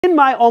In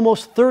my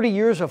almost 30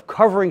 years of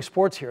covering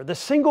sports here, the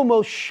single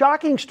most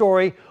shocking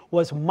story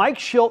was Mike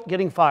Shildt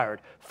getting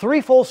fired.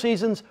 3 full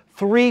seasons,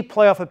 3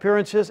 playoff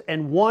appearances,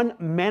 and 1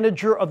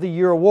 Manager of the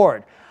Year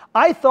award.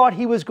 I thought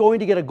he was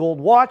going to get a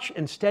gold watch.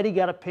 Instead, he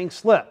got a pink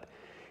slip.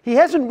 He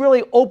hasn't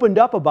really opened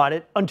up about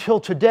it until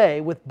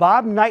today with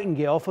Bob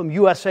Nightengale from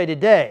USA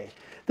Today.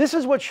 This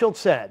is what Shildt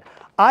said.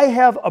 "I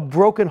have a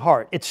broken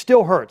heart. It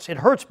still hurts. It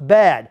hurts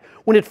bad.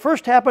 When it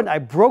first happened, I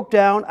broke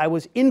down. I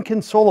was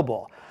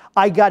inconsolable.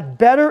 I got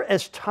better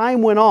as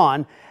time went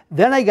on.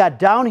 Then I got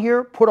down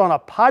here, put on a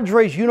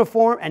Padres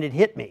uniform, and it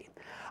hit me.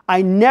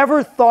 I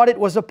never thought it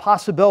was a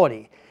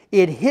possibility.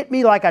 It hit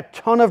me like a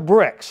ton of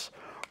bricks.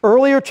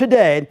 Earlier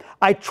today,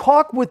 I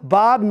talked with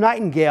Bob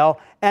Nightengale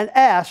and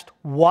asked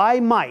why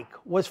Mike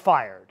was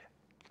fired."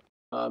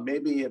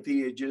 Maybe if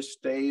he had just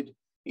stayed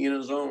in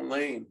his own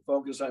lane,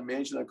 focused on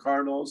managing the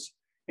Cardinals,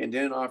 and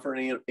didn't offer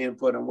any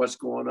input on what's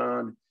going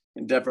on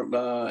in different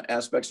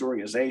aspects of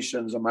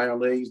organizations, the minor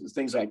leagues, and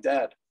things like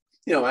that.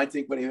 I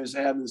think when he was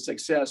having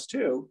success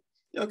too,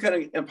 kind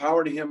of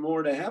empowered him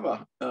more to have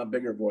a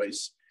bigger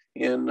voice.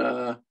 And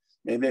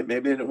maybe they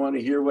didn't want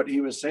to hear what he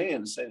was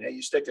saying, "Hey,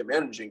 you stick to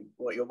managing.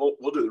 Well,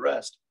 we'll do the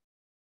rest."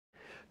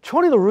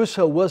 Tony La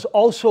Russa was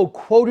also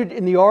quoted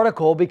in the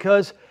article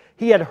because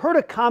he had heard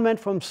a comment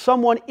from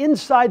someone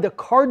inside the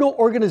Cardinal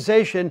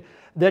organization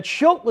that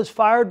Shildt was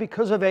fired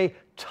because of a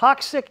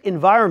toxic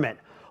environment.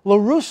 La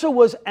Russa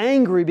was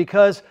angry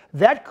because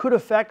that could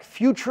affect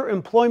future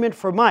employment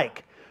for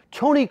Mike.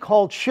 Tony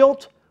called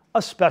Shildt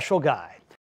a special guy.